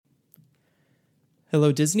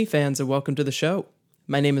Hello, Disney fans, and welcome to the show.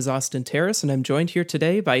 My name is Austin Terrace, and I'm joined here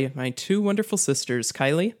today by my two wonderful sisters,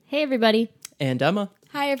 Kylie. Hey, everybody. And Emma.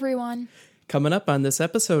 Hi, everyone. Coming up on this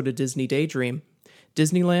episode of Disney Daydream,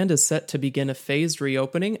 Disneyland is set to begin a phased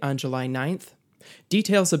reopening on July 9th.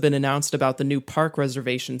 Details have been announced about the new park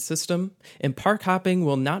reservation system, and park hopping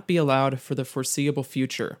will not be allowed for the foreseeable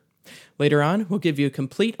future. Later on, we'll give you a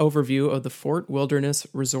complete overview of the Fort Wilderness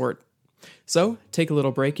Resort. So, take a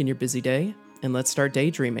little break in your busy day, and let's start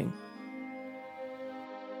daydreaming.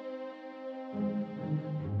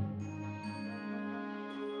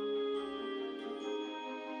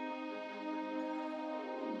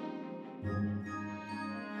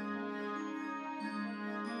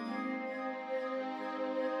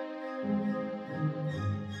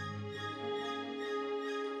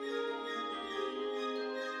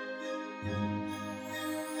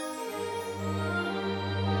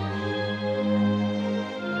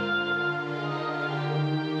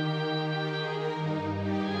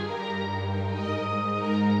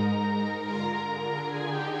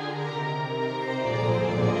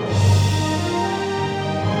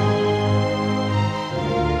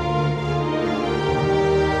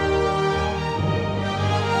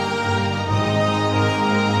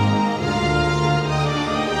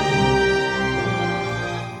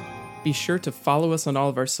 Be sure to follow us on all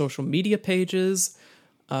of our social media pages.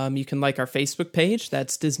 You can like our Facebook page,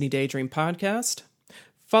 that's Disney Daydream Podcast.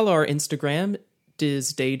 Follow our Instagram,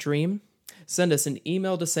 Diz Daydream. Send us an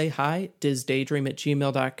email to say hi,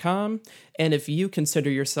 dizdaydream@gmail.com. And if you consider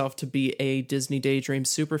yourself to be a Disney Daydream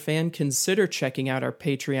superfan, consider checking out our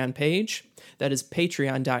Patreon page. That is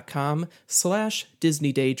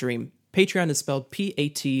patreon.com/Disney Daydream. Patreon is spelled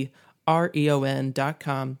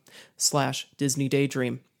patreon.com/Disney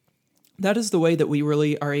Daydream. That is the way that we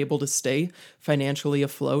really are able to stay financially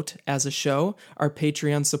afloat as a show. Our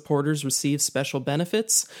Patreon supporters receive special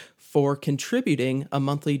benefits for contributing a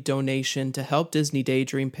monthly donation to help Disney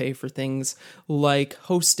Daydream pay for things like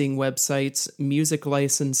hosting websites, music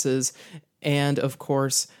licenses, and, of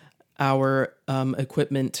course, our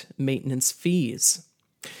equipment maintenance fees.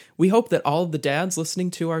 We hope that all of the dads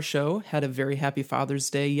listening to our show had a very happy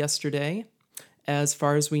Father's Day yesterday. As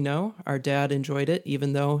far as we know, our dad enjoyed it,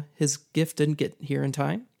 even though his gift didn't get here in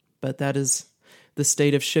time. But that is the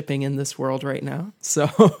state of shipping in this world right now.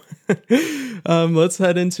 So let's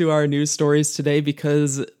head into our news stories today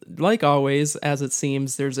because, like always, as it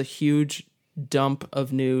seems, there's a huge dump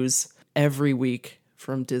of news every week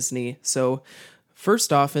from Disney. So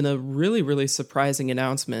first off, in a really, really surprising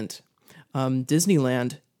announcement,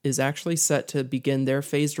 Disneyland is actually set to begin their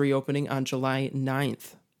phased reopening on July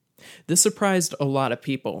 9th. This surprised a lot of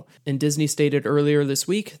people, and Disney stated earlier this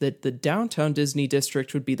week that the downtown Disney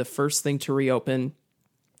district would be the first thing to reopen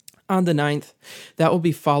on the 9th. That will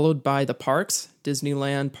be followed by the parks,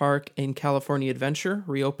 Disneyland Park and California Adventure,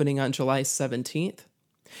 reopening on July 17th,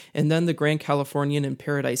 and then the Grand Californian and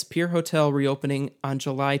Paradise Pier Hotel reopening on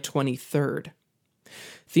July 23rd.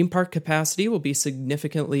 Theme park capacity will be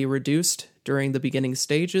significantly reduced during the beginning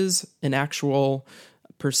stages. An actual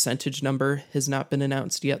percentage number has not been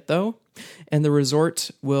announced yet, though, and the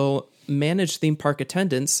resort will manage theme park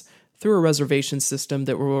attendance through a reservation system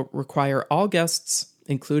that will require all guests,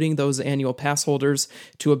 including those annual pass holders,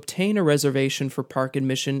 to obtain a reservation for park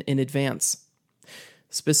admission in advance.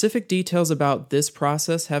 Specific details about this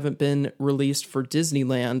process haven't been released for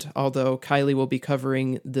Disneyland, although Kylie will be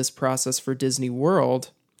covering this process for Disney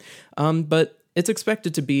World, but it's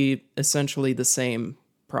expected to be essentially the same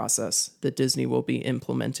process that Disney will be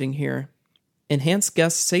implementing here. Enhanced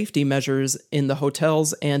guest safety measures in the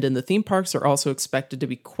hotels and in the theme parks are also expected to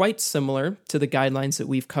be quite similar to the guidelines that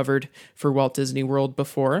we've covered for Walt Disney World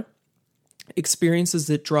before. Experiences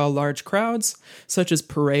that draw large crowds, such as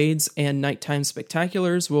parades and nighttime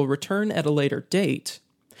spectaculars, will return at a later date.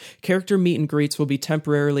 Character meet and greets will be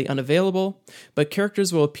temporarily unavailable, but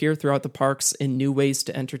characters will appear throughout the parks in new ways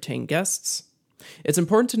to entertain guests. It's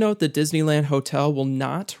important to note that Disneyland Hotel will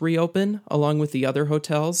not reopen along with the other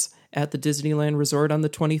hotels at the Disneyland Resort on the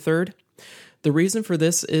 23rd. The reason for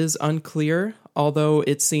this is unclear, although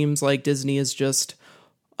it seems like Disney is just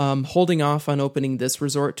holding off on opening this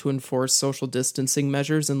resort to enforce social distancing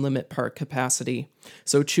measures and limit park capacity.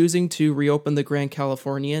 So choosing to reopen the Grand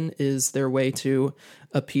Californian is their way to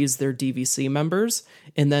appease their DVC members,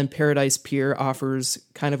 and then Paradise Pier offers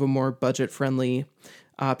kind of a more budget-friendly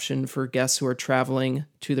option for guests who are traveling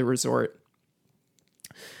to the resort.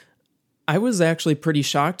 I was actually pretty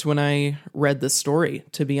shocked when I read this story,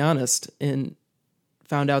 to be honest, and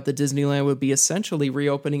found out that Disneyland would be essentially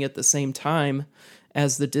reopening at the same time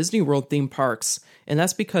as the Disney World theme parks. And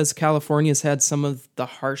that's because California's had some of the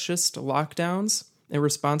harshest lockdowns in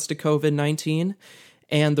response to COVID-19,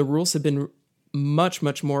 and the rules have been much,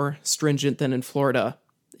 much more stringent than in Florida.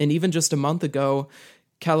 And even just a month ago,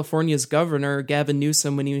 California's governor, Gavin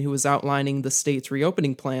Newsom, when he was outlining the state's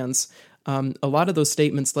reopening plans, a lot of those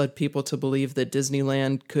statements led people to believe that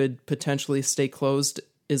Disneyland could potentially stay closed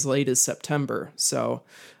as late as September. So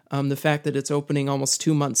the fact that it's opening almost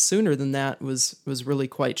 2 months sooner than that was really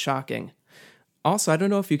quite shocking. Also, I don't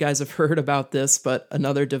know if you guys have heard about this, but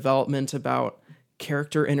another development about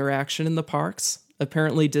character interaction in the parks.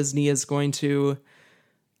 Apparently, Disney is going to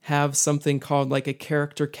have something called like a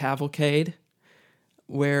character cavalcade,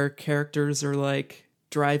 where characters are like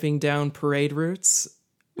driving down parade routes,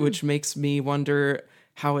 which makes me wonder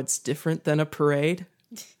how it's different than a parade.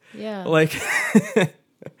 Yeah. Like,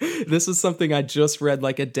 this is something I just read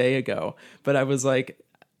like a day ago, but I was like,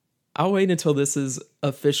 I'll wait until this is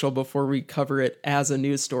official before we cover it as a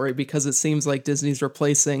news story, because it seems like Disney's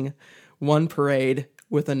replacing one parade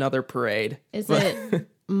with another parade. Is it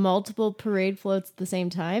multiple parade floats at the same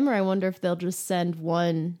time? Or I wonder if they'll just send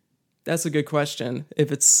one. That's a good question.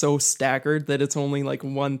 If it's so staggered that it's only like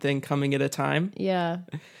one thing coming at a time. Yeah.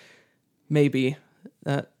 Maybe.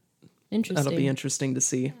 Interesting. That'll be interesting to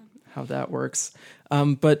see how that works.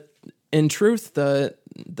 But in truth, the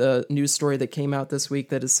news story that came out this week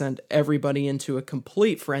that has sent everybody into a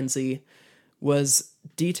complete frenzy was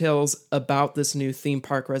details about this new theme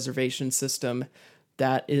park reservation system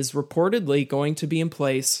that is reportedly going to be in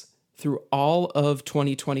place through all of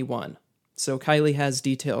 2021. So Kylie has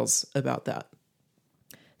details about that.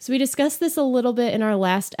 So we discussed this a little bit in our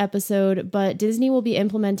last episode, but Disney will be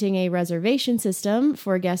implementing a reservation system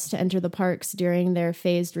for guests to enter the parks during their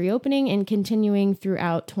phased reopening and continuing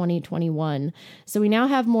throughout 2021. So we now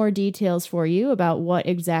have more details for you about what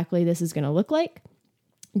exactly this is going to look like.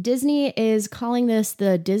 Disney is calling this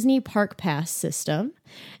the Disney Park Pass system,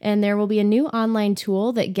 and there will be a new online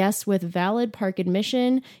tool that guests with valid park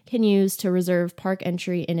admission can use to reserve park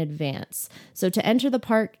entry in advance. So to enter the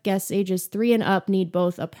park, guests ages 3 and up need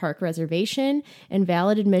both a park reservation and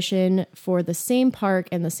valid admission for the same park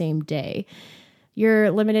and the same day.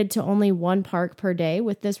 You're limited to only one park per day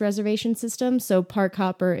with this reservation system, so Park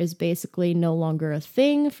Hopper is basically no longer a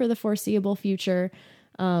thing for the foreseeable future,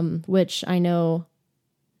 which I know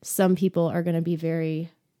some people are going to be very,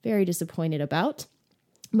 very disappointed about.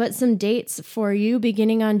 But some dates for you: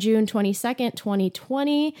 beginning on June 22nd,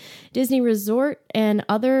 2020, Disney Resort and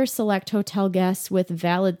other select hotel guests with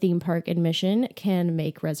valid theme park admission can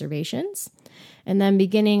make reservations. And then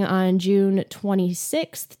beginning on June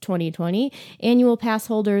 26th, 2020, annual pass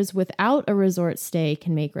holders without a resort stay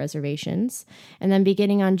can make reservations. And then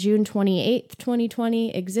beginning on June 28th,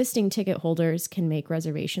 2020, existing ticket holders can make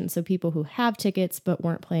reservations. So people who have tickets but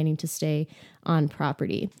weren't planning to stay on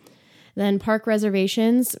property. Then park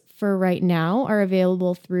reservations for right now are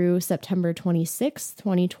available through September 26th,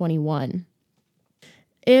 2021.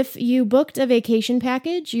 If you booked a vacation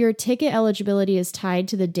package, your ticket eligibility is tied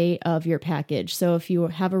to the date of your package. So if you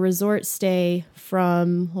have a resort stay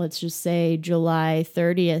from, let's just say, July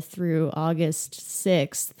 30th through August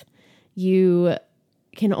 6th, you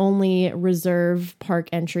can only reserve park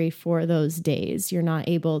entry for those days. You're not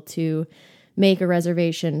able to make a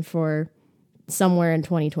reservation for somewhere in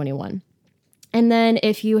 2021. And then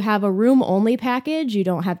if you have a room-only package, you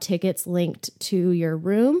don't have tickets linked to your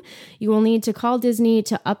room, you will need to call Disney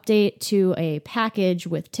to update to a package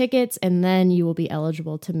with tickets, and then you will be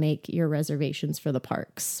eligible to make your reservations for the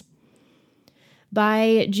parks.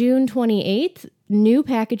 By June 28th, new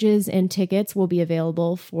packages and tickets will be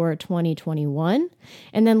available for 2021.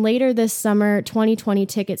 And then later this summer, 2020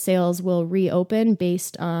 ticket sales will reopen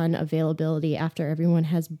based on availability after everyone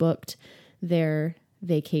has booked their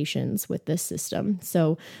vacations with this system.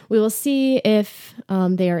 So we will see if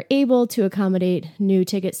they are able to accommodate new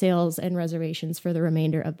ticket sales and reservations for the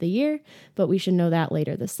remainder of the year, but we should know that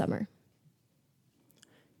later this summer.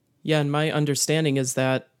 Yeah, and my understanding is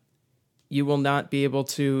that you will not be able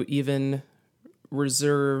to even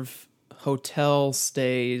reserve hotel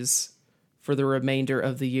stays for the remainder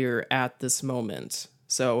of the year at this moment.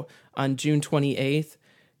 So on June 28th,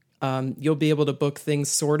 you'll be able to book things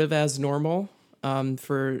sort of as normal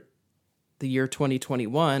for the year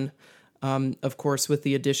 2021, of course, with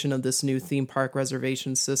the addition of this new theme park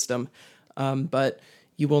reservation system. But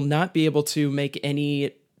you will not be able to make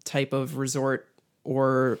any type of resort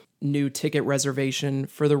or new ticket reservation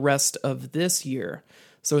for the rest of this year.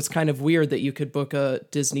 So it's kind of weird that you could book a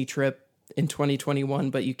Disney trip in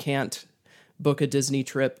 2021, but you can't book a Disney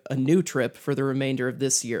trip, a new trip for the remainder of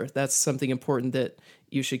this year. That's something important that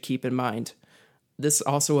you should keep in mind. This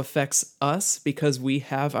also affects us because we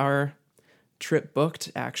have our trip booked,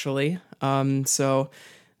 actually. So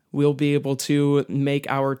we'll be able to make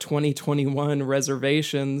our 2021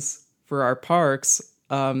 reservations for our parks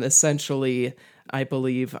essentially, I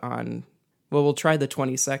believe, we'll try the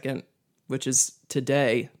 22nd, which is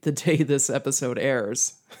today, the day this episode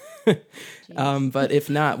airs. But if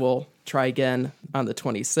not, we'll try again on the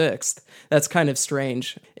 26th. That's kind of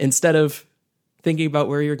strange. Instead of thinking about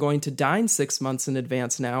where you're going to dine 6 months in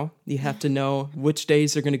advance now, you have to know which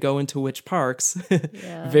days you're going to go into which parks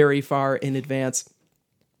very far in advance.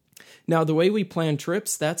 Now, the way we plan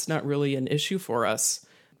trips, that's not really an issue for us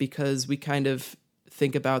because we kind of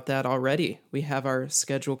think about that already. We have our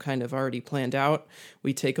schedule kind of already planned out.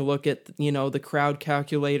 We take a look at, the crowd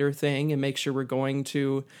calculator thing and make sure we're going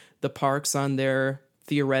to the parks on their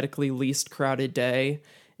theoretically least crowded day.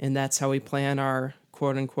 And that's how we plan our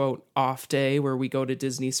quote unquote off day where we go to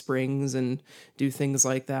Disney Springs and do things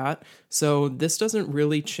like that. So this doesn't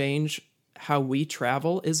really change how we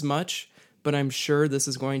travel as much, but I'm sure this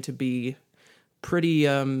is going to be pretty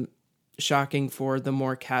shocking for the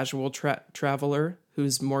more casual traveler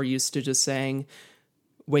who's more used to just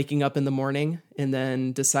waking up in the morning and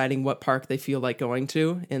then deciding what park they feel like going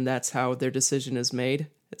to, and that's how their decision is made.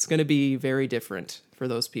 It's going to be very different for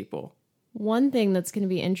those people. One thing that's going to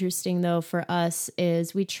be interesting, though, for us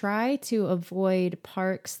is we try to avoid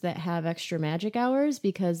parks that have extra magic hours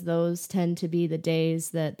because those tend to be the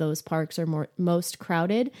days that those parks are most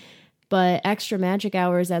crowded. But extra magic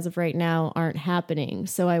hours as of right now aren't happening.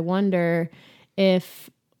 So I wonder if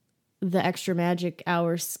the extra magic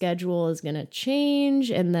hour schedule is going to change.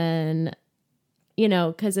 And then,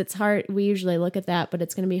 because it's hard, we usually look at that, but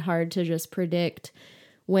it's going to be hard to just predict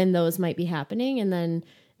when those might be happening. And then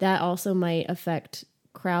that also might affect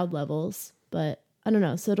crowd levels. But I don't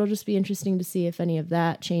know. So it'll just be interesting to see if any of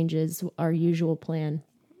that changes our usual plan.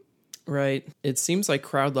 Right. It seems like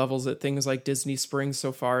crowd levels at things like Disney Springs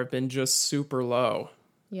so far have been just super low.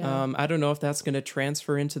 Yeah. I don't know if that's going to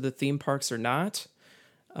transfer into the theme parks or not,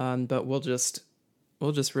 but we'll just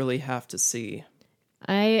really have to see.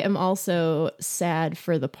 I am also sad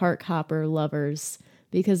for the park hopper lovers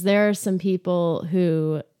because there are some people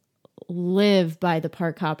who live by the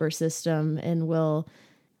park hopper system and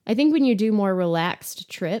I think when you do more relaxed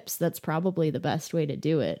trips, that's probably the best way to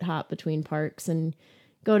do it. Hop between parks and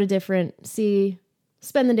go to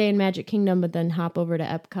spend the day in Magic Kingdom, but then hop over to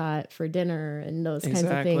Epcot for dinner and those kinds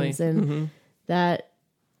of things. And that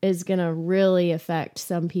is going to really affect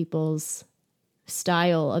some people's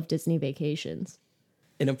style of Disney vacations.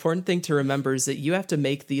 An important thing to remember is that you have to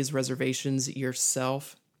make these reservations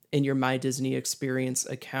yourself in your My Disney Experience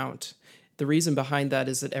account. The reason behind that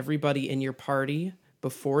is that everybody in your party,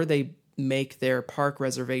 before they make their park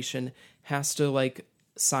reservation, has to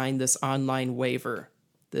sign this online waiver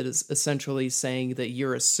that is essentially saying that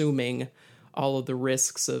you're assuming all of the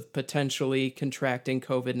risks of potentially contracting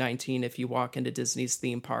COVID-19 if you walk into Disney's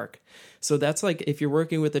theme park. So that's if you're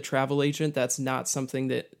working with a travel agent, that's not something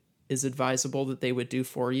that is advisable that they would do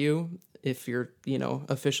for you. If you're,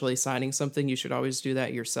 officially signing something, you should always do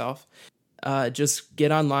that yourself. Just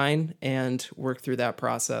get online and work through that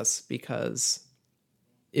process because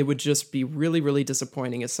it would just be really, really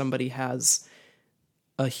disappointing if somebody has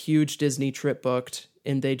a huge Disney trip booked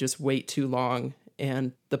and they just wait too long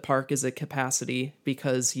and the park is at capacity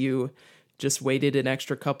because you just waited an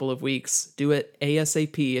extra couple of weeks. Do it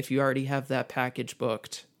ASAP if you already have that package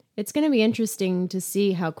booked. It's going to be interesting to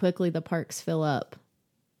see how quickly the parks fill up.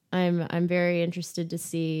 I'm very interested to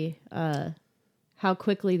see how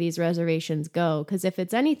quickly these reservations go, because if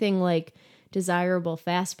it's anything like desirable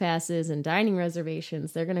fast passes and dining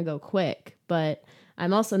reservations, they're going to go quick. But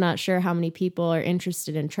I'm also not sure how many people are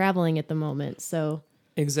interested in traveling at the moment. So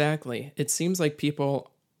exactly. It seems like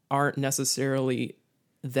people aren't necessarily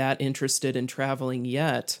that interested in traveling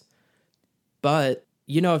yet. But,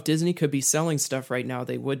 if Disney could be selling stuff right now,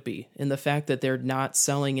 they would be. And the fact that they're not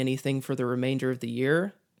selling anything for the remainder of the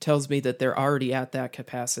year tells me that they're already at that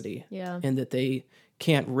capacity. Yeah. And that they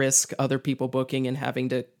can't risk other people booking and having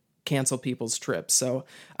to cancel people's trips. So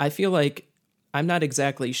I feel like I'm not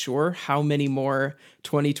exactly sure how many more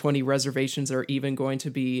 2020 reservations are even going to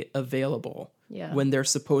be available when they're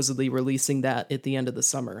supposedly releasing that at the end of the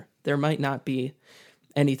summer. There might not be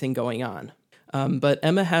anything going on. But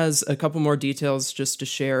Emma has a couple more details just to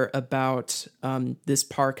share about this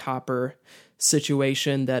park hopper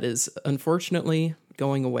situation that is unfortunately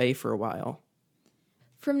going away for a while.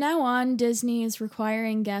 From now on, Disney is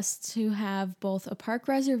requiring guests to have both a park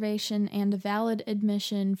reservation and a valid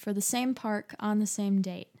admission for the same park on the same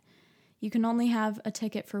date. You can only have a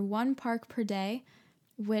ticket for one park per day,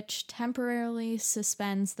 which temporarily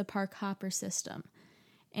suspends the park hopper system.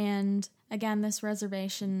 And Again, this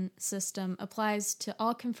reservation system applies to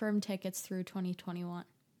all confirmed tickets through 2021.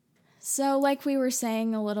 So, like we were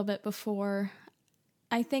saying a little bit before,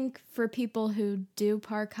 I think for people who do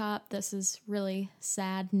park hop, this is really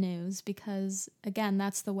sad news because, again,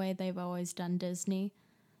 that's the way they've always done Disney.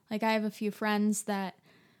 Like, I have a few friends that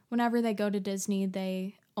whenever they go to Disney,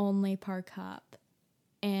 they only park hop.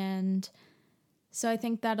 And so I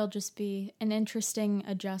think that'll just be an interesting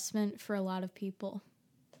adjustment for a lot of people.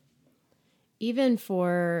 Even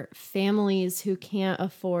for families who can't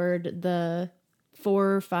afford the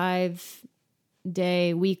 4 or 5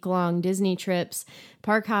 day, week-long Disney trips,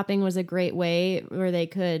 park hopping was a great way where they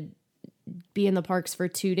could be in the parks for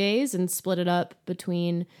 2 days and split it up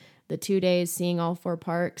between the 2 days seeing all 4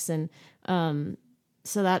 parks. And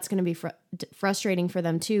so that's going to be frustrating for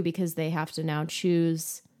them too, because they have to now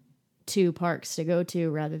choose 2 parks to go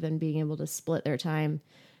to rather than being able to split their time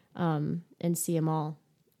and see them all.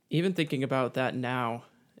 Even thinking about that now,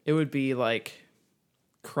 it would be like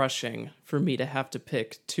crushing for me to have to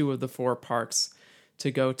pick 2 of the 4 parks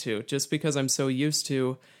to go to, just because I'm so used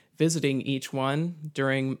to visiting each one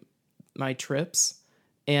during my trips.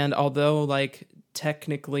 And although, like,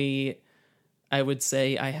 technically I would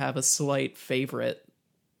say I have a slight favorite,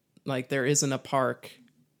 like, there isn't a park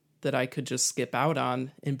that I could just skip out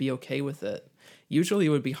on and be okay with it. Usually it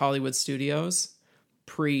would be Hollywood Studios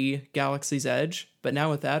pre-Galaxy's Edge, but now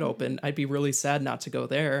with that open, I'd be really sad not to go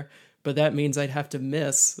there. But that means I'd have to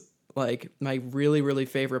miss, like, my really, really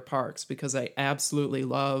favorite parks because I absolutely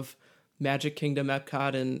love Magic Kingdom,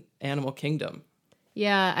 Epcot, and Animal Kingdom.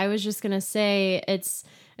 Yeah, I was just going to say, it's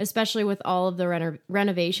especially with all of the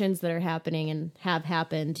renovations that are happening and have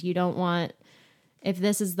happened, you don't want, if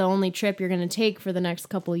this is the only trip you're going to take for the next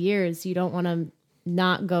couple of years, you don't want to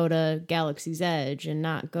not go to Galaxy's Edge and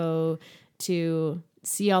not go to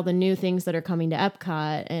see all the new things that are coming to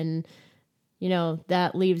Epcot. And, you know,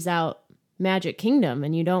 that leaves out Magic Kingdom,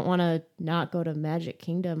 and you don't want to not go to Magic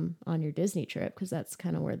Kingdom on your Disney trip because that's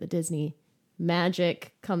kind of where the Disney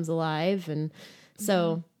magic comes alive. And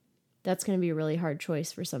so that's going to be a really hard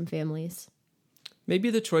choice for some families. Maybe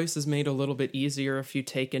the choice is made a little bit easier if you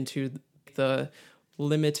take into the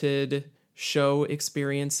limited show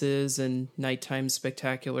experiences and nighttime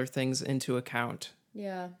spectacular things into account.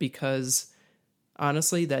 Yeah. Because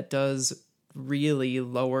honestly, that does really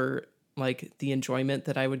lower, like, the enjoyment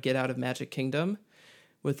that I would get out of Magic Kingdom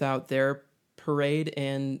without their parade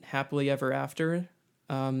and Happily Ever After.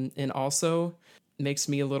 And also makes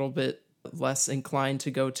me a little bit less inclined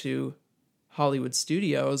to go to Hollywood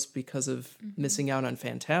Studios because of missing out on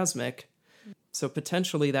Fantasmic. So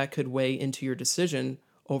potentially that could weigh into your decision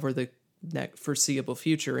over the foreseeable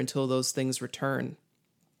future until those things return.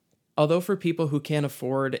 Although for people who can't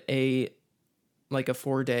afford a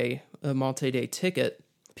multi-day ticket,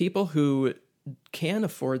 people who can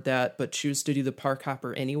afford that but choose to do the park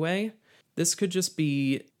hopper anyway, this could just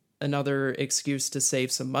be another excuse to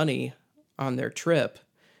save some money on their trip,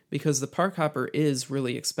 because the park hopper is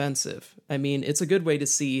really expensive. I mean, it's a good way to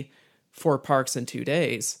see 4 parks in 2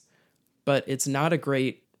 days, but it's not a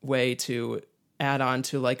great way to add on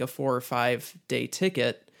to like a 4 or 5 day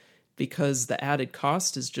ticket because the added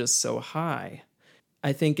cost is just so high.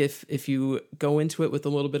 I think if you go into it with a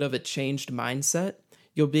little bit of a changed mindset,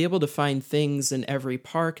 you'll be able to find things in every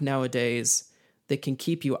park nowadays that can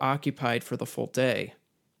keep you occupied for the full day.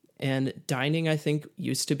 And dining, I think,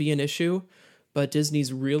 used to be an issue, but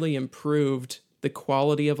Disney's really improved the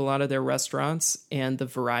quality of a lot of their restaurants and the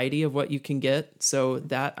variety of what you can get. So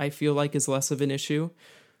that, I feel like, is less of an issue.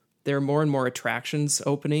 There are more and more attractions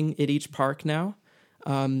opening at each park now.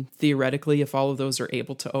 Theoretically, if all of those are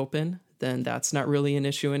able to open, then that's not really an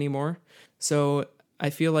issue anymore. So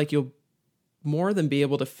I feel like you'll more than be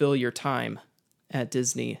able to fill your time at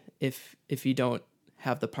Disney if you don't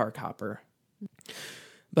have the park hopper.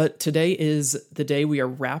 But today is the day we are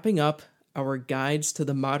wrapping up our Guides to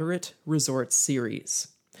the Moderate Resort series.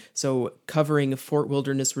 So covering Fort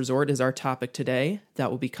Wilderness Resort is our topic today. That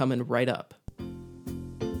will be coming right up.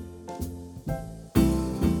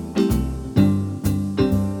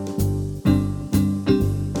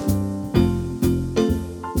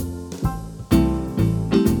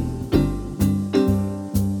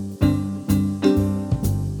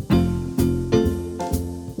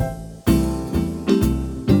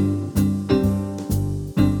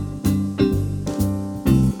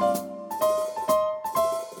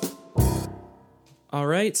 All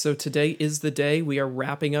right, so today is the day we are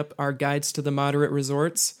wrapping up our Guides to the Moderate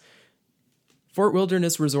Resorts. Fort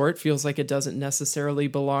Wilderness Resort feels like it doesn't necessarily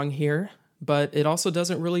belong here, but it also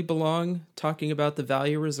doesn't really belong talking about the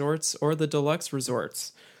value resorts or the deluxe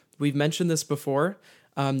resorts. We've mentioned this before.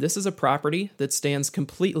 This is a property that stands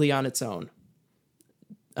completely on its own.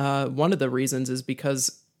 One of the reasons is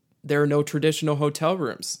because there are no traditional hotel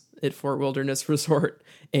rooms at Fort Wilderness Resort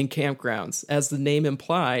and Campgrounds. As the name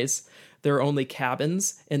implies, there are only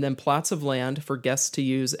cabins and then plots of land for guests to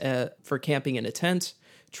use for camping in a tent,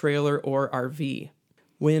 trailer, or RV.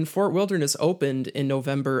 When Fort Wilderness opened in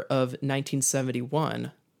November of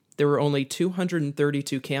 1971, there were only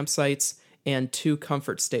 232 campsites and 2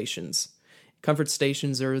 comfort stations. Comfort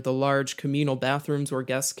stations are the large communal bathrooms where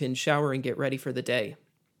guests can shower and get ready for the day.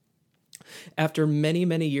 After many,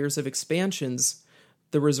 many years of expansions,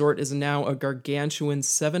 the resort is now a gargantuan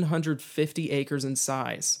 750 acres in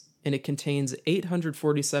size, and it contains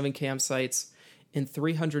 847 campsites and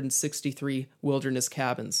 363 wilderness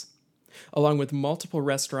cabins, along with multiple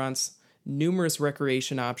restaurants, numerous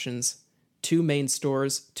recreation options, 2 main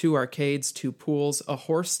stores, 2 arcades, 2 pools, a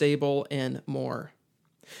horse stable, and more.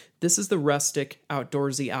 This is the rustic,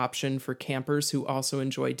 outdoorsy option for campers who also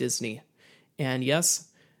enjoy Disney. And yes,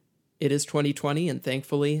 it is 2020, and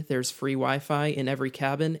thankfully there's free Wi-Fi in every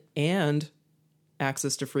cabin and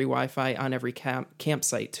access to free Wi-Fi on every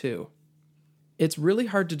campsite too. It's really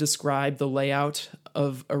hard to describe the layout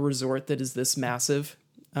of a resort that is this massive.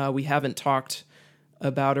 We haven't talked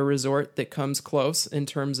about a resort that comes close in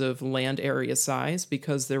terms of land area size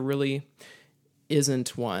because there really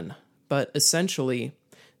isn't one. But essentially,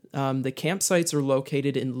 the campsites are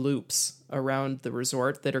located in loops around the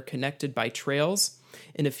resort that are connected by trails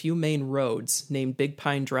and a few main roads named Big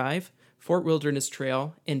Pine Drive, Fort Wilderness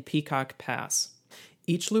Trail, and Peacock Pass.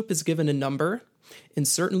 Each loop is given a number, and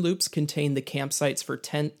certain loops contain the campsites for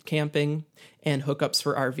tent camping and hookups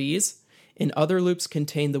for RVs, and other loops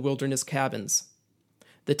contain the wilderness cabins.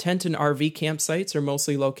 The tent and RV campsites are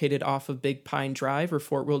mostly located off of Big Pine Drive or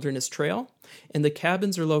Fort Wilderness Trail, and the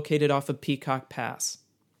cabins are located off of Peacock Pass.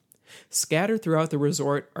 Scattered throughout the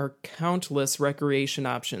resort are countless recreation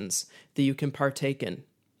options that you can partake in.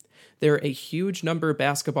 There are a huge number of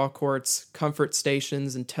basketball courts, comfort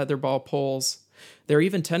stations, and tetherball poles. There are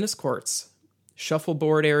even tennis courts,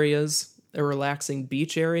 shuffleboard areas, a relaxing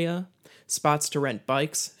beach area, spots to rent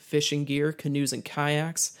bikes, fishing gear, canoes and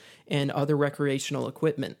kayaks, and other recreational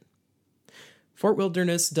equipment. Fort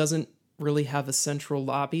Wilderness doesn't really have a central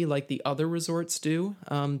lobby like the other resorts do.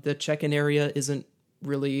 The check-in area isn't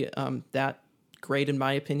really that great in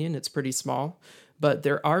my opinion. It's pretty small. But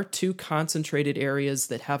there are 2 concentrated areas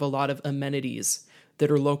that have a lot of amenities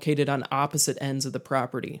that are located on opposite ends of the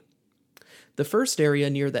property. The first area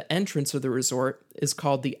near the entrance of the resort is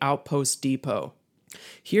called the Outpost Depot.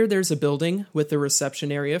 Here there's a building with a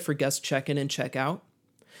reception area for guest check-in and check-out,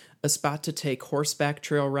 a spot to take horseback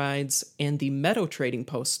trail rides, and the Meadow Trading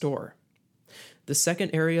Post store. The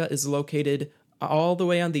second area is located all the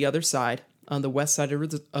way on the other side, on the west side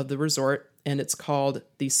of the resort, and it's called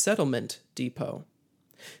the Settlement Depot.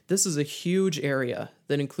 This is a huge area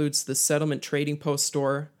that includes the Settlement Trading Post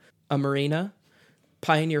store, a marina,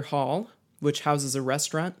 Pioneer Hall, which houses a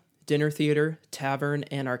restaurant, dinner theater, tavern,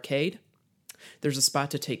 and arcade. There's a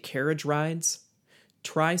spot to take carriage rides,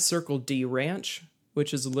 Tri-Circle D Ranch,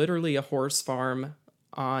 which is literally a horse farm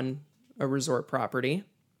on a resort property,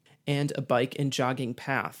 and a bike and jogging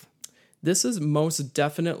path. This is most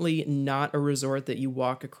definitely not a resort that you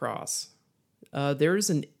walk across. There is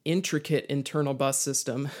an intricate internal bus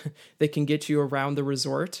system that can get you around the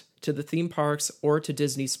resort, to the theme parks, or to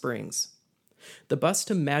Disney Springs. The bus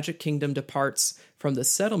to Magic Kingdom departs from the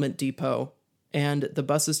Settlement Depot, and the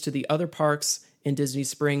buses to the other parks in Disney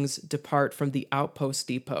Springs depart from the Outpost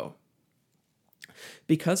Depot.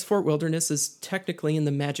 Because Fort Wilderness is technically in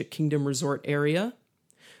the Magic Kingdom resort area,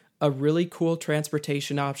 a really cool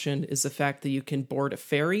transportation option is the fact that you can board a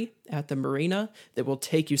ferry at the marina that will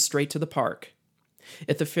take you straight to the park.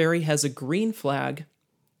 If the ferry has a green flag,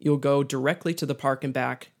 you'll go directly to the park and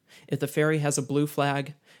back. If the ferry has a blue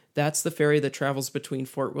flag, that's the ferry that travels between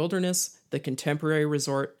Fort Wilderness, the Contemporary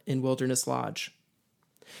Resort, and Wilderness Lodge.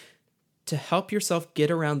 To help yourself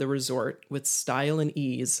get around the resort with style and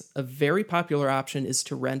ease, a very popular option is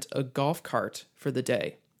to rent a golf cart for the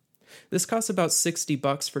day. This costs about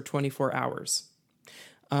 $60 for 24 hours.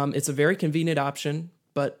 It's a very convenient option,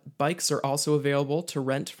 but bikes are also available to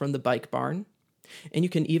rent from the Bike Barn, and you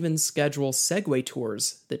can even schedule Segway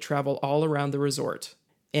tours that travel all around the resort.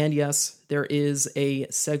 And yes, there is a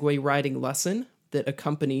Segway riding lesson that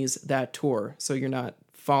accompanies that tour, so you're not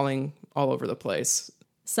falling all over the place.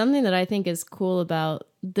 Something that I think is cool about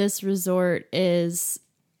this resort is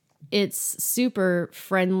it's super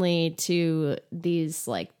friendly to these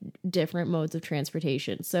like different modes of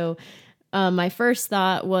transportation. So my first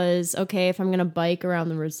thought was, okay, if I'm going to bike around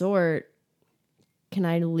the resort, can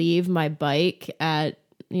I leave my bike at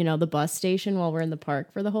the bus station while we're in the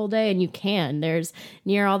park for the whole day. And you can. There's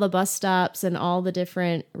near all the bus stops and all the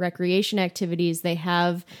different recreation activities. They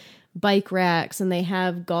have bike racks and they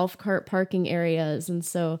have golf cart parking areas. And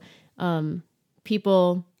so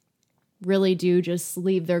people really do just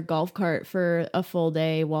leave their golf cart for a full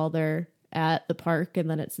day while they're at the park, and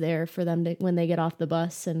then it's there for them to, when they get off the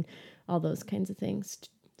bus and all those kinds of things.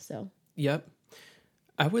 So, yep.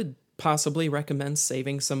 I would possibly recommend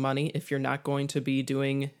saving some money if you're not going to be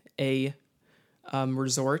doing a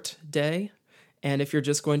resort day. And if you're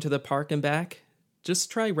just going to the park and back, just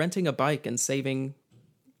try renting a bike and saving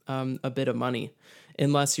a bit of money,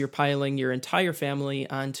 unless you're piling your entire family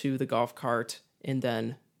onto the golf cart, and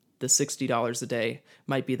then the $60 a day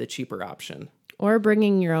might be the cheaper option. Or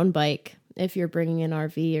bringing your own bike. If you're bringing an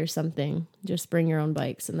RV or something, just bring your own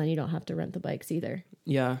bikes, and then you don't have to rent the bikes either.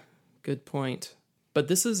 Yeah, good point. But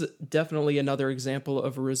this is definitely another example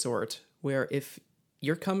of a resort where if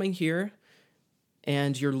you're coming here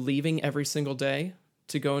and you're leaving every single day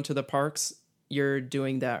to go into the parks, you're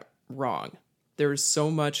doing that wrong. There's so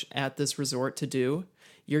much at this resort to do.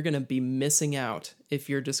 You're going to be missing out if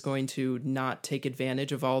you're just going to not take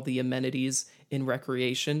advantage of all the amenities in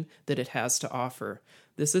recreation that it has to offer.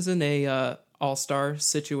 This isn't a all-star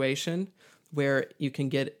situation where you can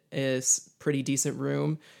get a pretty decent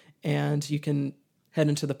room and you can head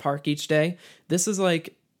into the park each day. This is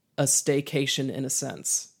like a staycation in a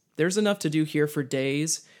sense. There's enough to do here for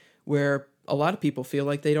days where a lot of people feel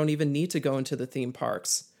like they don't even need to go into the theme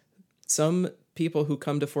parks. Some people who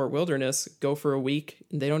come to Fort Wilderness go for a week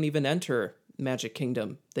and they don't even enter Magic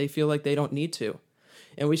Kingdom. They feel like they don't need to.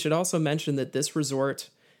 And we should also mention that this resort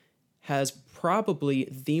has probably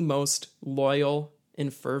the most loyal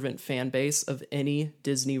and fervent fan base of any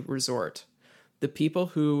Disney resort. The people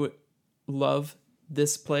who love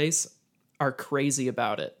this place are crazy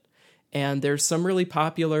about it. And there's some really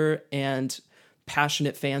popular and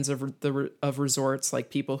passionate fans of resorts, like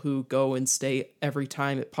people who go and stay every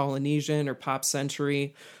time at Polynesian or Pop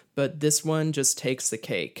Century, but this one just takes the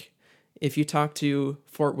cake. If you talk to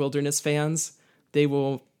Fort Wilderness fans, they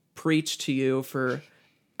will preach to you for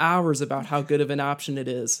hours about how good of an option it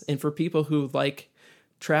is. And for people who like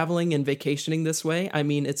traveling and vacationing this way, I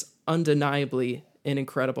mean, it's undeniably an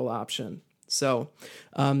incredible option. So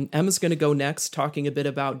Emma's going to go next, talking a bit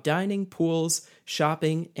about dining, pools,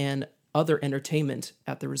 shopping, and other entertainment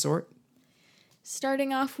at the resort.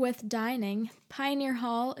 Starting off with dining, Pioneer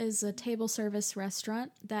Hall is a table service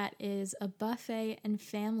restaurant that is a buffet and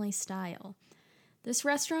family style. This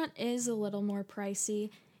restaurant is a little more pricey,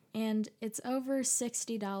 and it's over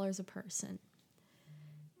 $60 a person.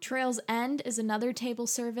 Trail's End is another table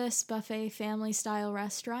service buffet family style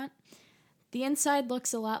restaurant. The inside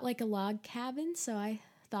looks a lot like a log cabin, so I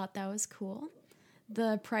thought that was cool.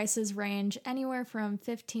 The prices range anywhere from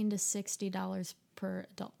 $15 to $60 per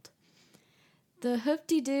adult. The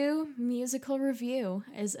Hoop-de-Doo Musical Review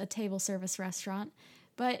is a table service restaurant,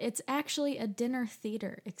 but it's actually a dinner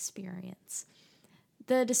theater experience.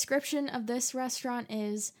 The description of this restaurant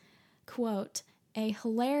is, quote, a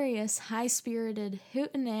hilarious, high-spirited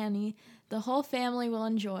hootenanny the whole family will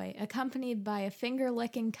enjoy, accompanied by a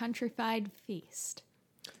finger-licking countrified feast.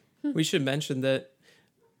 We should mention that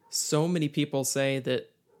so many people say that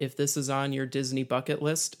if this is on your Disney bucket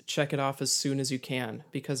list, check it off as soon as you can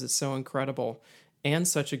because it's so incredible and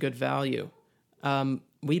such a good value.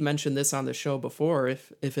 We mentioned this on the show before.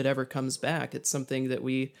 If it ever comes back, it's something that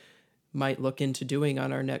we might look into doing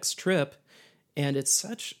on our next trip. And it's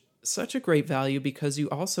such a great value because you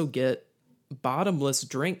also get bottomless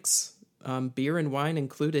drinks, beer and wine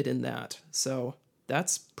included in that. So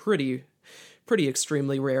that's pretty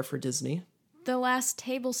extremely rare for Disney. The last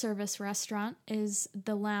table service restaurant is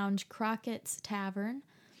the Lounge Crockett's Tavern.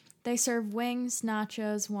 They serve wings,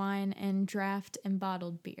 nachos, wine, and draft and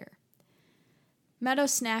bottled beer. Meadow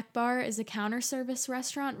Snack Bar is a counter service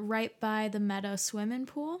restaurant right by the Meadow swimming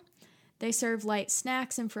pool. They serve light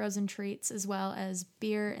snacks and frozen treats as well as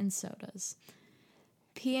beer and sodas.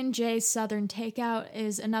 P&J's Southern Takeout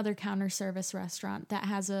is another counter service restaurant that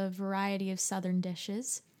has a variety of Southern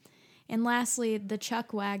dishes. And lastly, the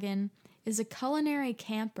Chuck Wagon is a culinary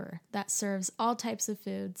camper that serves all types of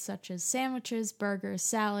foods such as sandwiches, burgers,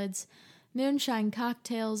 salads, moonshine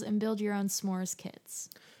cocktails, and build-your-own s'mores kits.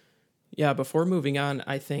 Yeah, before moving on,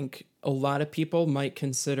 I think a lot of people might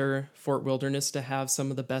consider Fort Wilderness to have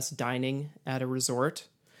some of the best dining at a resort.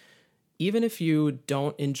 Even if you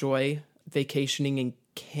don't enjoy vacationing and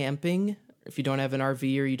camping, if you don't have an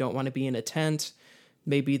RV or you don't want to be in a tent,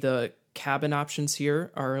 maybe the cabin options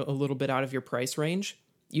here are a little bit out of your price range,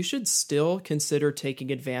 you should still consider taking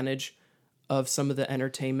advantage of some of the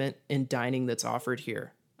entertainment and dining that's offered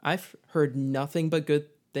here. I've heard nothing but good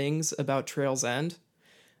things about Trails End.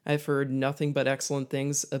 I've heard nothing but excellent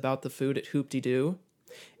things about the food at Hoop-de-Doo.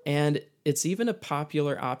 And it's even a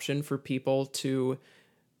popular option for people to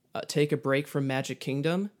take a break from Magic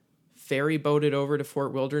Kingdom, ferry boat it over to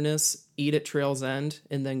Fort Wilderness, eat at Trails End,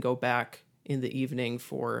 and then go back in the evening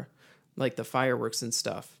for like the fireworks and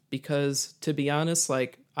stuff. Because to be honest,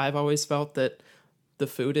 like I've always felt that the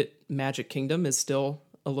food at Magic Kingdom is still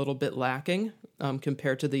a little bit lacking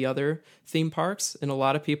compared to the other theme parks, and a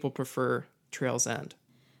lot of people prefer Trails End.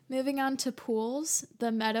 Moving on to pools,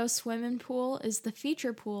 the Meadow Swimming Pool is the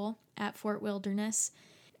feature pool at Fort Wilderness,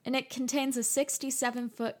 and it contains a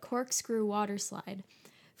 67-foot corkscrew water slide.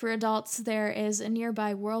 For adults, there is a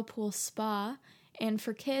nearby Whirlpool Spa, and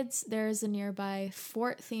for kids, there is a nearby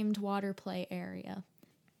fort-themed water play area.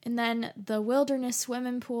 And then the Wilderness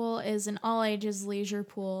Swimming Pool is an all-ages leisure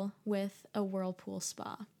pool with a Whirlpool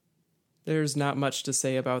Spa. There's not much to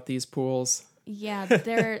say about these pools. Yeah,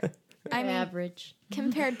 they're average.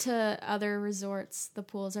 Compared to other resorts, the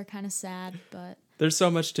pools are kind of sad, but There's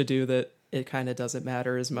so much to do that it kind of doesn't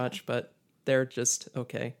matter as much, but they're just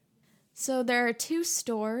okay. So there are 2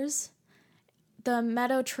 stores. The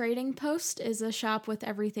Meadow Trading Post is a shop with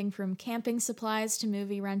everything from camping supplies to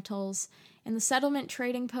movie rentals, and the Settlement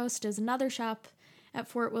Trading Post is another shop at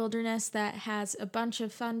Fort Wilderness that has a bunch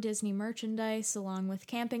of fun Disney merchandise along with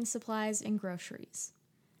camping supplies and groceries.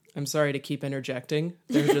 I'm sorry to keep interjecting.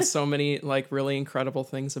 There's just so many like really incredible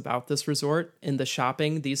things about this resort. In the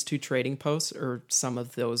shopping, these 2 trading posts are some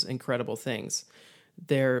of those incredible things.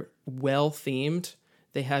 They're well themed.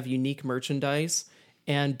 They have unique merchandise.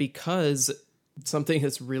 And because something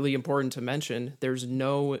that's really important to mention, there's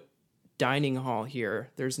no dining hall here.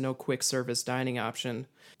 There's no quick service dining option.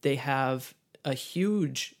 They have a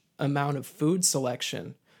huge amount of food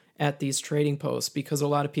selection at these trading posts because a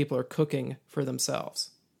lot of people are cooking for themselves.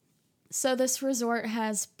 So this resort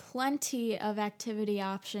has plenty of activity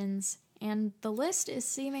options, and the list is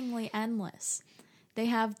seemingly endless. They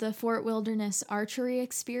have the Fort Wilderness Archery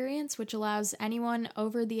Experience, which allows anyone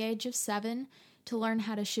over the age of 7 to learn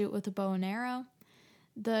how to shoot with a bow and arrow.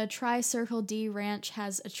 The Tri-Circle D Ranch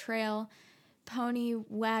has a trail, pony,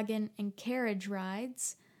 wagon, and carriage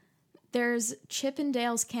rides. There's Chip 'n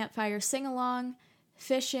Dale's Campfire Sing-Along,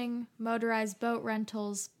 fishing, motorized boat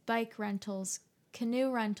rentals, bike rentals,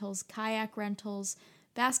 canoe rentals, kayak rentals,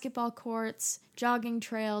 basketball courts, jogging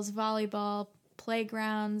trails, volleyball,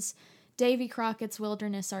 playgrounds, Davy Crockett's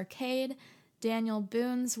Wilderness Arcade, Daniel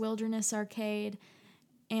Boone's Wilderness Arcade,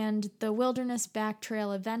 and the Wilderness Back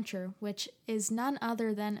Trail Adventure, which is none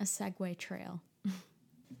other than a Segway trail.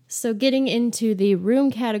 So getting into the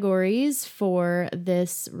room categories for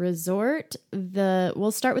this resort,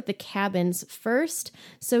 we'll start with the cabins first.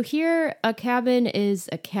 So here, a cabin is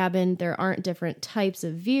a cabin. There aren't different types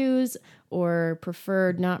of views or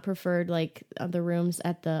preferred, not preferred, like the rooms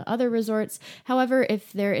at the other resorts. However,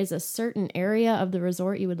 if there is a certain area of the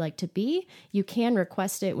resort you would like to be, you can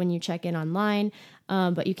request it when you check in online,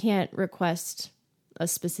 but you can't request a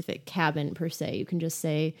specific cabin per se. You can just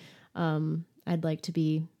say, I'd like to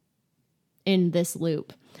be in this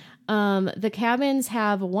loop. The cabins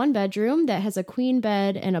have 1 bedroom that has a queen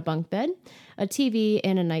bed and a bunk bed, a TV,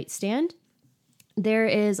 and a nightstand. There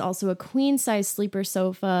is also a queen-size sleeper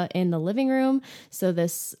sofa in the living room, so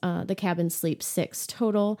the cabin sleeps 6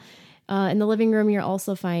 total. In the living room, you'll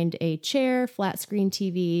also find a chair, flat screen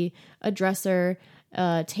TV, a dresser,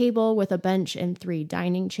 a table with a bench and 3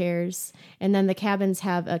 dining chairs. And then the cabins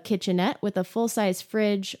have a kitchenette with a full-size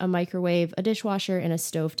fridge, a microwave, a dishwasher, and a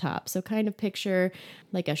stovetop. So kind of picture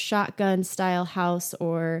like a shotgun-style house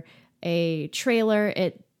or a trailer.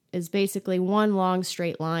 It is basically one long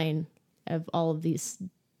straight line of all of these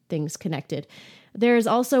things connected. There's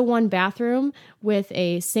also 1 bathroom with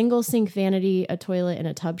a single sink vanity, a toilet, and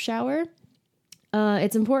a tub shower.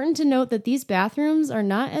 It's important to note that these bathrooms are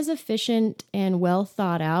not as efficient and well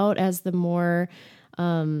thought out as the more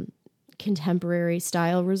contemporary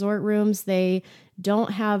style resort rooms. They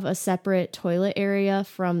don't have a separate toilet area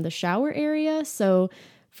from the shower area. So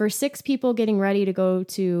for 6 people getting ready to go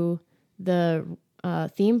to the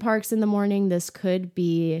theme parks in the morning, this could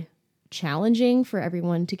be challenging for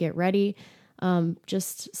everyone to get ready.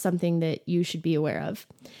 Just something that you should be aware of.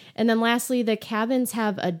 And then lastly, the cabins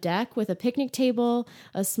have a deck with a picnic table,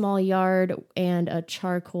 a small yard, and a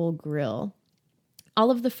charcoal grill.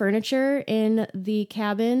 All of the furniture in the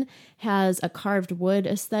cabin has a carved wood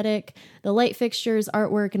aesthetic. The light fixtures,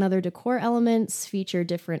 artwork, and other decor elements feature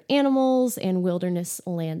different animals and wilderness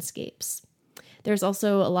landscapes. There's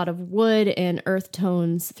also a lot of wood and earth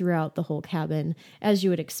tones throughout the whole cabin, as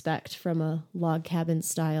you would expect from a log cabin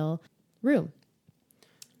style room.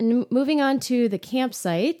 And moving on to the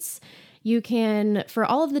campsites, you can, for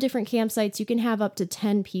all of the different campsites, you can have up to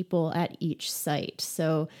 10 people at each site.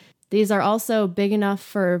 So these are also big enough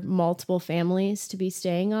for multiple families to be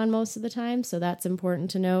staying on most of the time. So that's important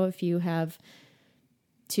to know. If you have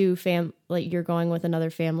like you're going with another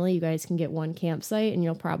family, you guys can get one campsite and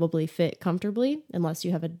you'll probably fit comfortably unless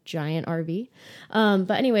you have a giant RV.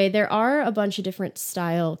 But anyway, there are a bunch of different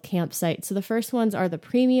style campsites. So the first ones are the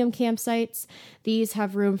premium campsites. These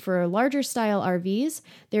have room for larger style RVs.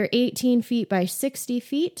 They're 18 feet by 60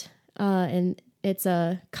 feet. And it's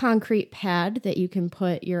a concrete pad that you can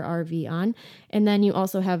put your RV on. And then you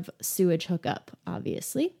also have sewage hookup,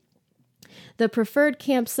 obviously. The preferred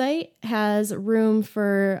campsite has room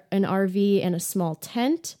for an RV and a small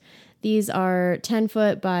tent. These are 10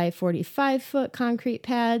 foot by 45 foot concrete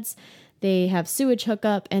pads. They have sewage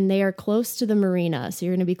hookup and they are close to the marina. So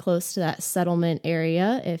you're going to be close to that settlement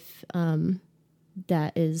area if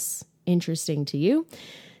that is interesting to you.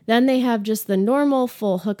 Then they have just the normal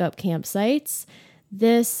full hookup campsites.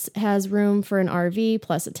 This has room for an RV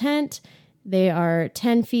plus a tent. They are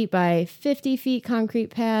 10 feet by 50 feet concrete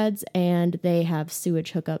pads, and they have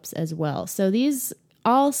sewage hookups as well. So these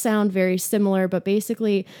all sound very similar, but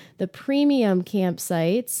basically the premium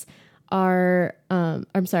campsites are,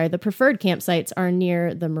 the preferred campsites are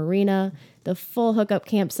near the marina. The full hookup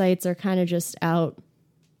campsites are kind of just out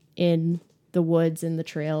in the woods and the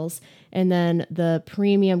trails. And then the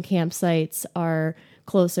premium campsites are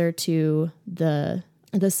closer to the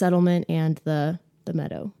settlement and the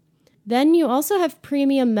meadow. Then you also have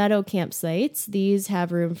premium meadow campsites. These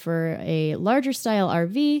have room for a larger style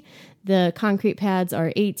RV. The concrete pads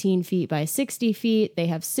are 18 feet by 60 feet. They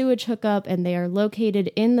have sewage hookup, and they are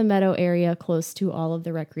located in the meadow area close to all of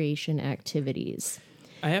the recreation activities.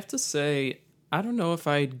 I have to say, I don't know if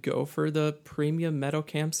I'd go for the premium meadow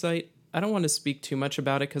campsite. I don't want to speak too much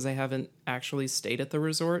about it because I haven't actually stayed at the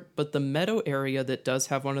resort, but the meadow area that does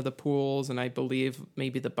have one of the pools, and I believe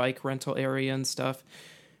maybe the bike rental area and stuff,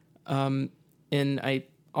 and I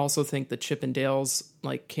also think the Chippendales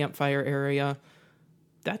like campfire area,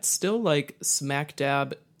 that's still like smack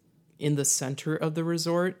dab in the center of the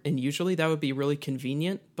resort. And usually that would be really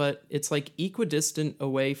convenient, but it's like equidistant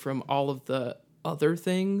away from all of the other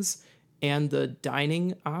things and the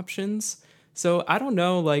dining options. So I don't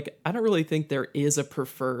know, like, I don't really think there is a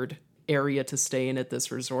preferred area to stay in at this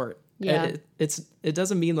resort. Yeah. It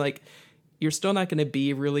doesn't mean like you're still not going to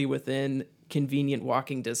be really within convenient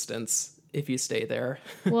walking distance if you stay there.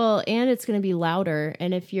 Well, and it's going to be louder.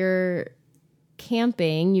 And if you're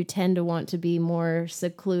camping, you tend to want to be more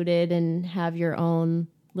secluded and have your own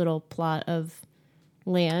little plot of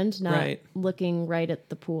land, not looking right at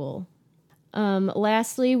the pool.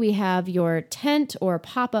 Lastly, we have your tent or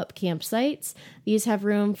pop-up campsites. These have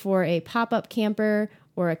room for a pop-up camper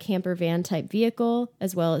or a camper van type vehicle,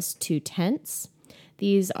 as well as 2 tents.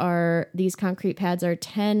 These concrete pads are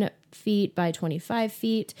 10 feet by 25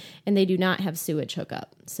 feet, and they do not have sewage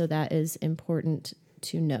hookup. So that is important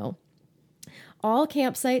to know. All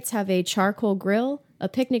campsites have a charcoal grill, a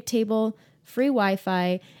picnic table, free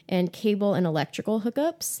Wi-Fi, and cable and electrical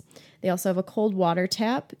hookups. They also have a cold water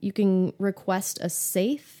tap. You can request a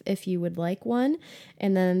safe if you would like one.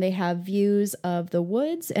 And then they have views of the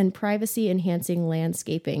woods and privacy-enhancing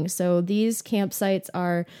landscaping. So these campsites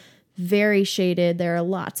are very shaded. There are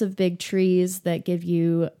lots of big trees that give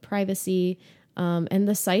you privacy. And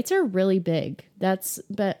the sites are really big. That's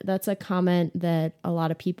a comment that a lot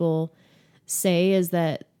of people say, is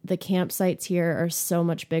that the campsites here are so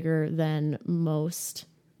much bigger than most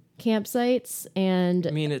campsites. And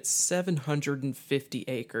I mean, it's 750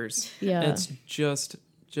 acres. Yeah. It's just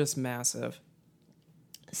massive.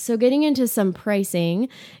 So getting into some pricing,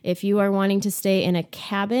 if you are wanting to stay in a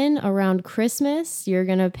cabin around Christmas, you're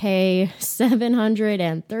going to pay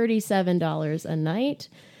 $737 a night.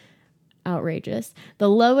 Outrageous. The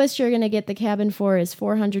lowest you're going to get the cabin for is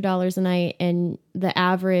 $400 a night, and the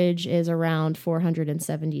average is around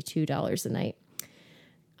 $472 a night.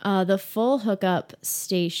 The full hookup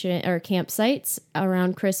station or campsites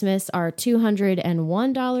around Christmas are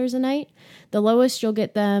 $201 a night. The lowest you'll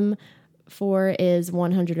get them for is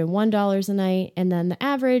 $101 a night, and then the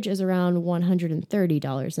average is around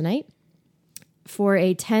 $130 a night. For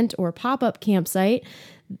a tent or pop-up campsite,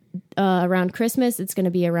 around Christmas, it's going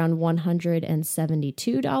to be around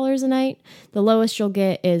 $172 a night. The lowest you'll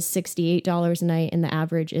get is $68 a night, and the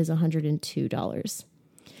average is $102.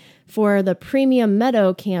 For the premium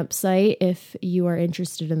meadow campsite, if you are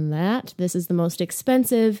interested in that, this is the most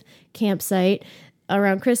expensive campsite.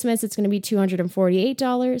 Around Christmas, it's going to be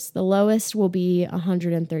 $248. The lowest will be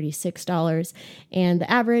 $136, and the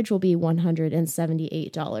average will be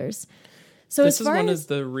 $178. So this as far is one as of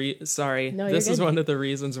the No, this you're is good. one of the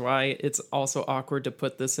reasons why it's also awkward to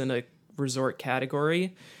put this in a resort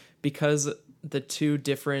category, because the two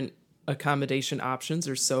different accommodation options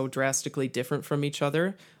are so drastically different from each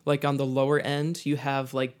other. Like on the lower end, you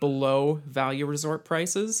have like below value resort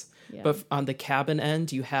prices, Yeah. but on the cabin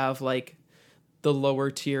end, you have like the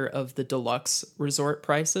lower tier of the deluxe resort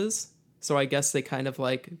prices. So I guess they kind of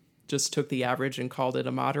like just took the average and called it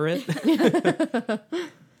a moderate.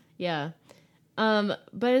 Yeah. But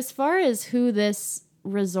as far as who this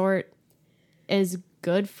resort is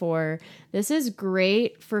good for, this is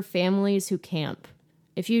great for families who camp.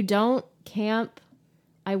 If you don't camp,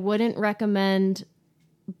 I wouldn't recommend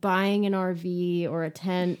buying an RV or a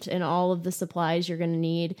tent and all of the supplies you're going to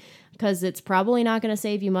need, because it's probably not going to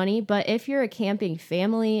save you money. But if you're a camping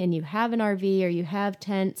family and you have an RV or you have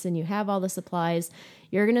tents and you have all the supplies,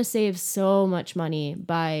 you're going to save so much money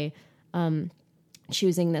by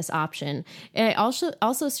choosing this option. And I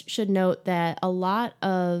also should note that a lot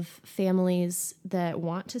of families that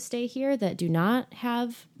want to stay here that do not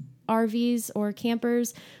have RVs or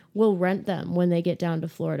campers will rent them when they get down to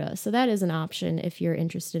Florida. So that is an option if you're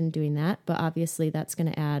interested in doing that, but obviously that's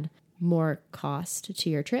going to add more cost to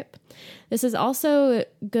your trip. This is also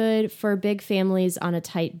good for big families on a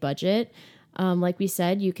tight budget. Like we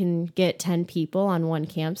said, you can get 10 people on one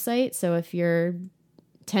campsite. So if you're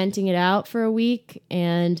tenting it out for a week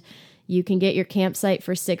and you can get your campsite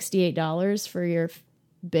for $68 for your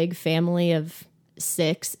big family of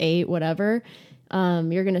 6, 8, whatever,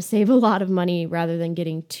 you're going to save a lot of money rather than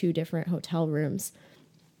getting 2 different hotel rooms.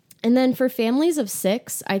 And then for families of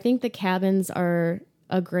 6, I think the cabins are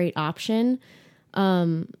a great option.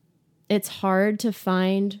 It's hard to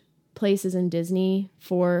find places in Disney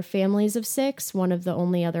for families of 6. One of the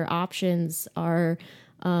only other options are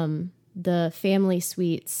the family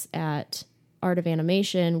suites at Art of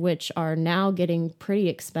Animation, which are now getting pretty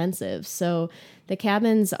expensive. So the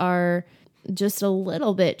cabins are just a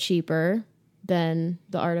little bit cheaper than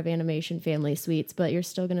the Art of Animation family suites, but you're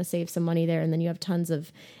still going to save some money there. And then you have tons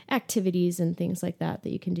of activities and things like that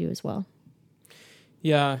you can do as well.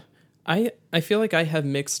 Yeah, I feel like I have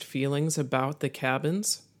mixed feelings about the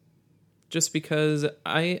cabins, just because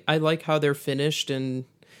I like how they're finished, and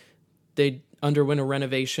they underwent a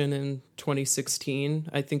renovation in 2016.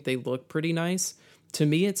 I think they look pretty nice. To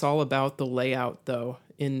me, it's all about the layout, though,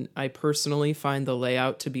 and I personally find the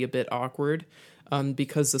layout to be a bit awkward,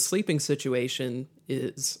 because the sleeping situation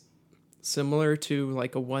is similar to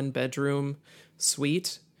like a 1-bedroom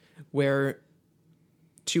suite where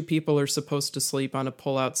 2 people are supposed to sleep on a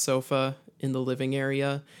pull-out sofa in the living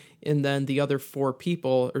area, and then the other 4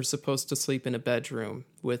 people are supposed to sleep in a bedroom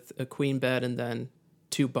with a queen bed and then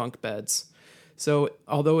 2 bunk beds. So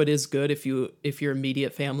although it is good if your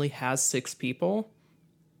immediate family has 6 people,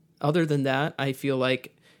 other than that, I feel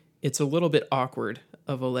like it's a little bit awkward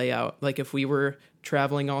of a layout. Like if we were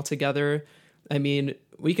traveling all together, I mean,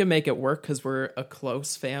 we can make it work because we're a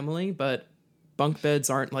close family, but bunk beds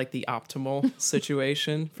aren't like the optimal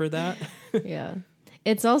situation for that. Yeah.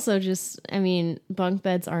 It's also just, I mean, bunk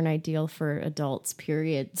beds aren't ideal for adults,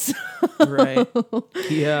 period. So. Right.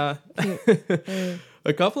 Yeah.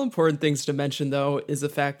 A couple important things to mention, though, is the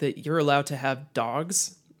fact that you're allowed to have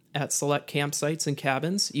dogs at select campsites and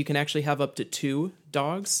cabins. You can actually have up to 2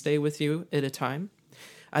 dogs stay with you at a time.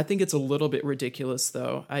 I think it's a little bit ridiculous,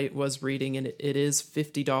 though. I was reading, and it is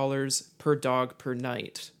 $50 per dog per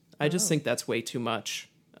night. I just think that's way too much.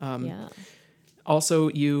 Yeah. Also,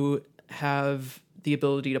 you have the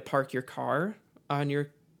ability to park your car on your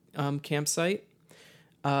campsite.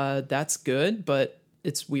 That's good, but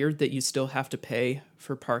it's weird that you still have to pay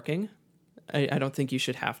for parking. I don't think you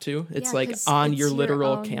should have to. It's Yeah, like 'cause on it's your your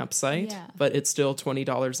literal own- campsite, yeah. but it's still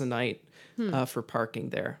 $20 a night for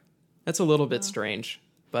parking there. That's a little bit strange,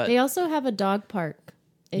 but They also have a dog park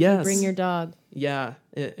if Yes. you bring your dog. yeah,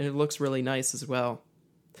 it looks really nice as well.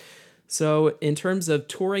 So in terms of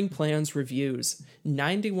touring plans reviews,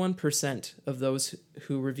 91% of those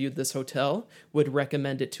who reviewed this hotel would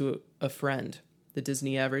recommend it to a friend. The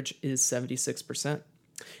Disney average is 76%.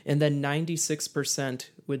 And then 96%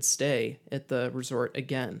 would stay at the resort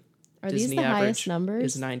again. Are these Disney the average highest numbers?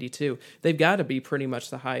 is 92. They've got to be pretty much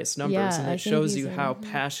the highest numbers, Yeah, and I it think shows these you are- how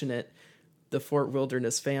passionate the Fort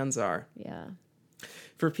Wilderness fans are. Yeah.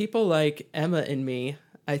 For people like Emma and me,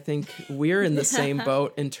 I think we're in the same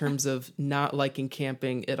boat in terms of not liking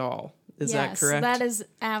camping at all. Is that correct? That is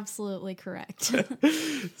absolutely correct.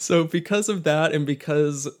 So because of that, and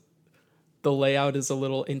because the layout is a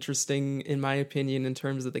little interesting, in my opinion, in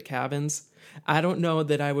terms of the cabins. I don't know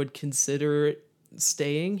that I would consider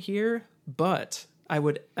staying here, but I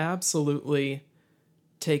would absolutely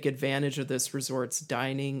take advantage of this resort's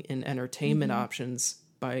dining and entertainment options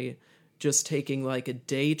by just taking like a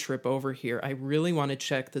day trip over here. I really want to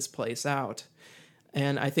check this place out.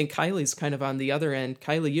 And I think Kylie's kind of on the other end.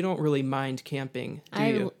 Kylie, you don't really mind camping, do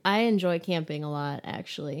you? I enjoy camping a lot,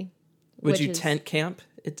 actually. Would you tent camp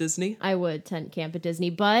at Disney? I would tent camp at Disney,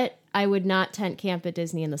 but I would not tent camp at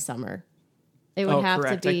Disney in the summer. It would have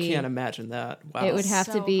correct. to be. I can't imagine that. Wow. It would have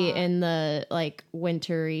to So be hot. in the like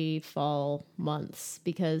wintry fall months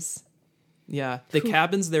because Yeah, the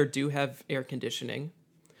cabins there do have air conditioning,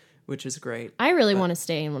 which is great. I really want to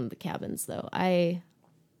stay in one of the cabins though.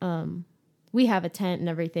 We have a tent and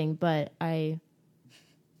everything, but I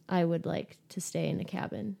would like to stay in a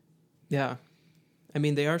cabin. Yeah. I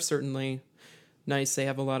mean, they are certainly nice. They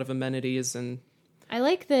have a lot of amenities and I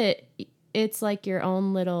like that it's like your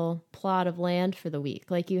own little plot of land for the week.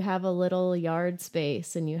 Like you have a little yard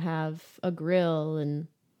space and you have a grill and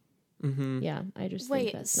yeah, I just think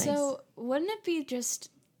Wait, that's nice. so wouldn't it be just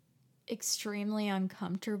extremely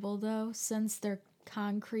uncomfortable though, since they're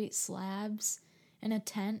concrete slabs in a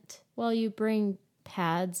tent? Well, you bring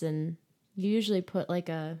pads and you usually put like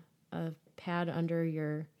a pad under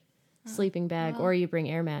your sleeping bag or you bring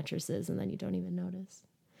air mattresses and then you don't even notice.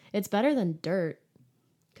 It's better than dirt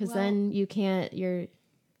because then you're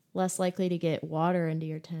less likely to get water into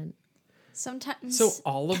your tent. Sometimes. so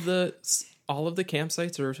all of the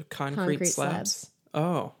campsites are concrete slabs.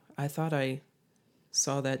 Oh, I thought I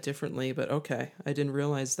saw that differently, but okay. I didn't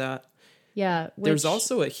realize that. Yeah. There's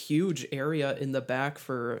also a huge area in the back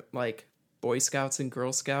for like Boy Scouts and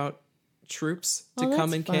Girl Scout troops to Oh,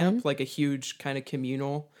 come that's and camp, fun. like a huge kind of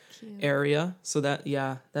communal area. So that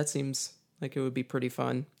seems like it would be pretty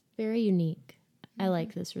fun. very unique. I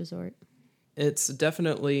like this resort. It's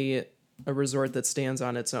definitely a resort that stands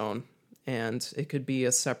on its own, and it could be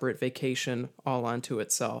a separate vacation all onto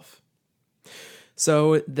itself.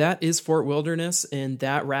 So that is Fort Wilderness, and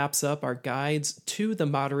that wraps up our guides to the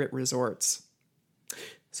moderate resorts.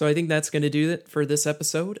 So I think that's going to do it for this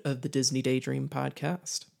episode of the Disney Daydream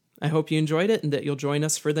podcast. I hope you enjoyed it and that you'll join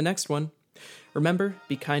us for the next one. Remember,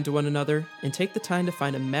 be kind to one another and take the time to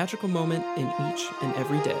find a magical moment in each and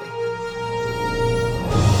every day.